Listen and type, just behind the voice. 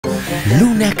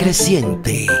Luna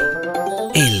creciente,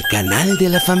 el canal de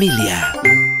la familia.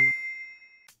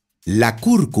 La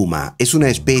cúrcuma es una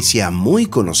especia muy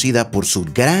conocida por su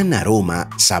gran aroma,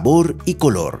 sabor y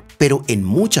color, pero en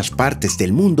muchas partes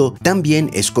del mundo también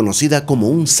es conocida como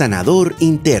un sanador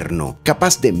interno,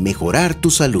 capaz de mejorar tu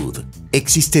salud.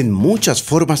 Existen muchas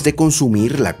formas de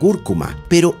consumir la cúrcuma,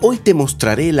 pero hoy te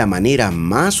mostraré la manera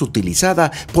más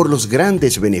utilizada por los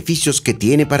grandes beneficios que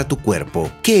tiene para tu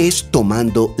cuerpo, que es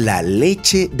tomando la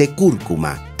leche de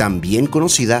cúrcuma, también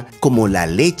conocida como la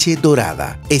leche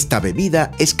dorada. Esta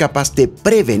bebida es capaz de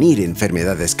prevenir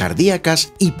enfermedades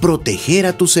cardíacas y proteger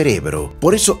a tu cerebro.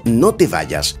 Por eso no te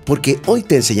vayas, porque hoy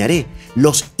te enseñaré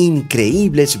los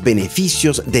increíbles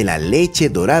beneficios de la leche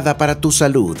dorada para tu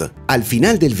salud. Al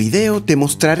final del video te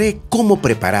mostraré cómo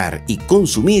preparar y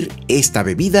consumir esta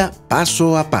bebida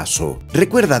paso a paso.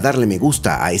 Recuerda darle me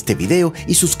gusta a este video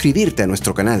y suscribirte a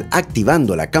nuestro canal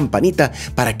activando la campanita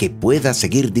para que puedas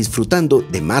seguir disfrutando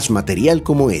de más material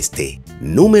como este.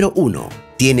 Número 1.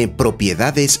 Tiene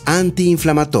propiedades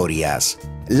antiinflamatorias.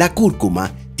 La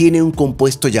cúrcuma tiene un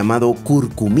compuesto llamado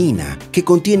curcumina que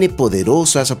contiene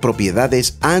poderosas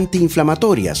propiedades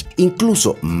antiinflamatorias,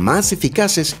 incluso más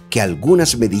eficaces que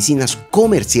algunas medicinas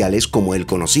comerciales como el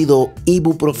conocido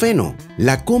ibuprofeno.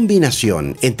 La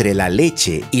combinación entre la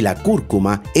leche y la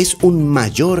cúrcuma es un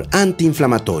mayor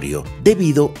antiinflamatorio,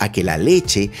 debido a que la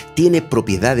leche tiene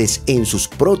propiedades en sus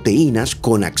proteínas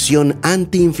con acción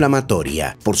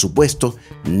antiinflamatoria. Por supuesto,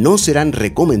 no serán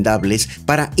recomendables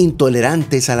para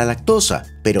intolerantes a la lactosa,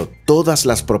 pero todas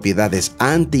las propiedades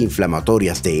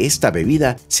antiinflamatorias de esta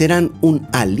bebida serán un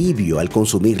alivio al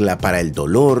consumirla para el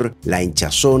dolor, la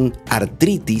hinchazón,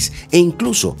 artritis e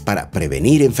incluso para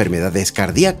prevenir enfermedades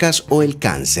cardíacas o el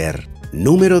cáncer.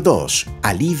 Número 2.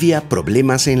 Alivia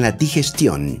problemas en la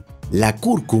digestión. La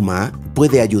cúrcuma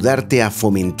puede ayudarte a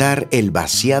fomentar el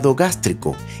vaciado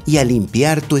gástrico y a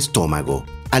limpiar tu estómago.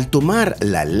 Al tomar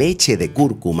la leche de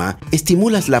cúrcuma,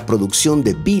 estimulas la producción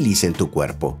de bilis en tu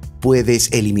cuerpo. Puedes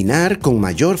eliminar con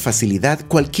mayor facilidad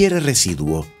cualquier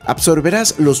residuo.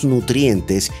 Absorberás los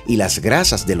nutrientes y las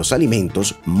grasas de los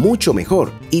alimentos mucho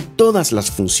mejor y todas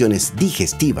las funciones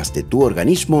digestivas de tu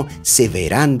organismo se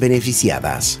verán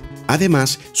beneficiadas.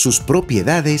 Además, sus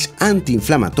propiedades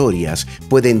antiinflamatorias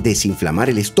pueden desinflamar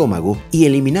el estómago y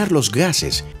eliminar los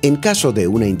gases en caso de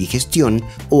una indigestión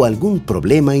o algún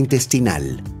problema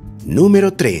intestinal.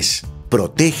 Número 3.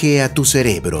 Protege a tu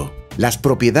cerebro. Las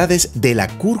propiedades de la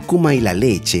cúrcuma y la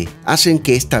leche hacen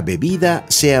que esta bebida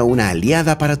sea una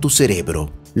aliada para tu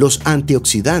cerebro. Los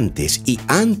antioxidantes y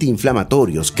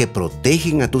antiinflamatorios que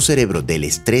protegen a tu cerebro del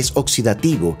estrés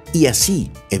oxidativo y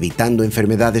así evitando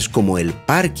enfermedades como el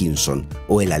Parkinson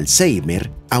o el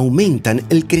Alzheimer, aumentan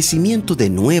el crecimiento de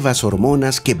nuevas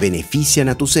hormonas que benefician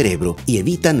a tu cerebro y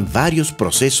evitan varios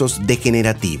procesos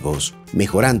degenerativos,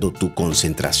 mejorando tu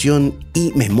concentración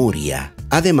y memoria.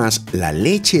 Además, la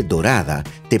leche dorada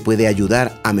te puede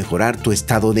ayudar a mejorar tu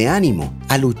estado de ánimo,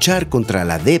 a luchar contra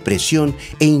la depresión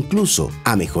e incluso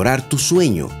a mejorar tu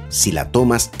sueño si la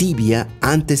tomas tibia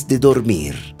antes de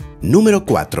dormir. Número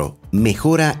 4.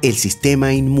 Mejora el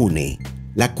sistema inmune.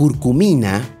 La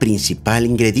curcumina, principal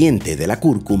ingrediente de la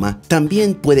cúrcuma,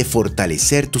 también puede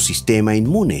fortalecer tu sistema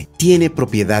inmune. Tiene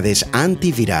propiedades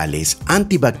antivirales,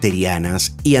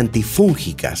 antibacterianas y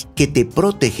antifúngicas que te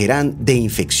protegerán de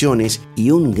infecciones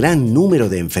y un gran número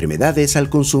de enfermedades al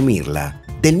consumirla.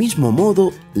 Del mismo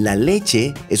modo, la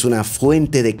leche es una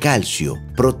fuente de calcio,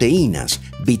 proteínas,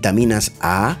 vitaminas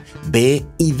A, B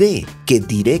y D que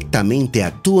directamente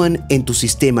actúan en tu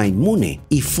sistema inmune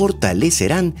y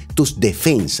fortalecerán tus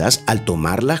defensas al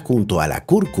tomarla junto a la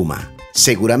cúrcuma.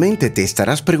 Seguramente te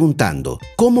estarás preguntando,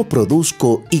 ¿cómo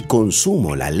produzco y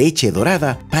consumo la leche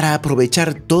dorada para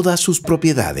aprovechar todas sus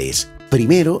propiedades?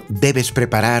 Primero, debes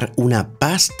preparar una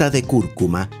pasta de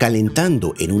cúrcuma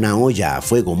calentando en una olla a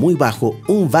fuego muy bajo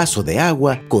un vaso de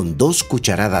agua con 2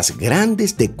 cucharadas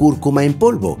grandes de cúrcuma en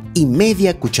polvo y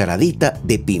media cucharadita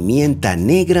de pimienta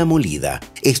negra molida.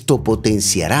 Esto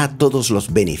potenciará todos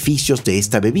los beneficios de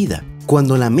esta bebida.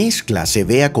 Cuando la mezcla se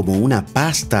vea como una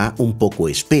pasta un poco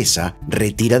espesa,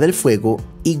 retira del fuego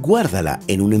y guárdala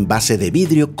en un envase de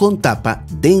vidrio con tapa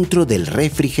dentro del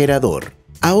refrigerador.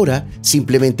 Ahora,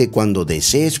 simplemente cuando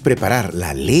desees preparar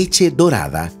la leche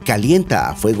dorada, calienta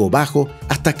a fuego bajo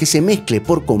hasta que se mezcle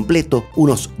por completo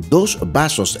unos 2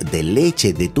 vasos de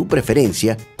leche de tu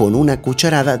preferencia con una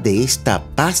cucharada de esta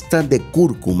pasta de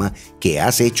cúrcuma que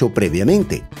has hecho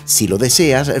previamente. Si lo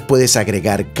deseas, puedes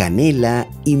agregar canela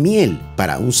y miel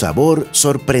para un sabor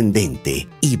sorprendente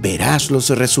y verás los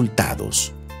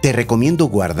resultados. Te recomiendo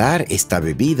guardar esta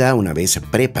bebida una vez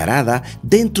preparada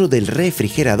dentro del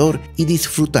refrigerador y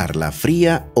disfrutarla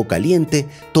fría o caliente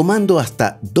tomando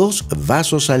hasta 2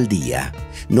 vasos al día.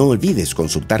 No olvides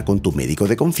consultar con tu médico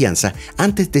de confianza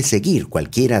antes de seguir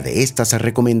cualquiera de estas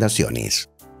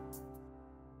recomendaciones.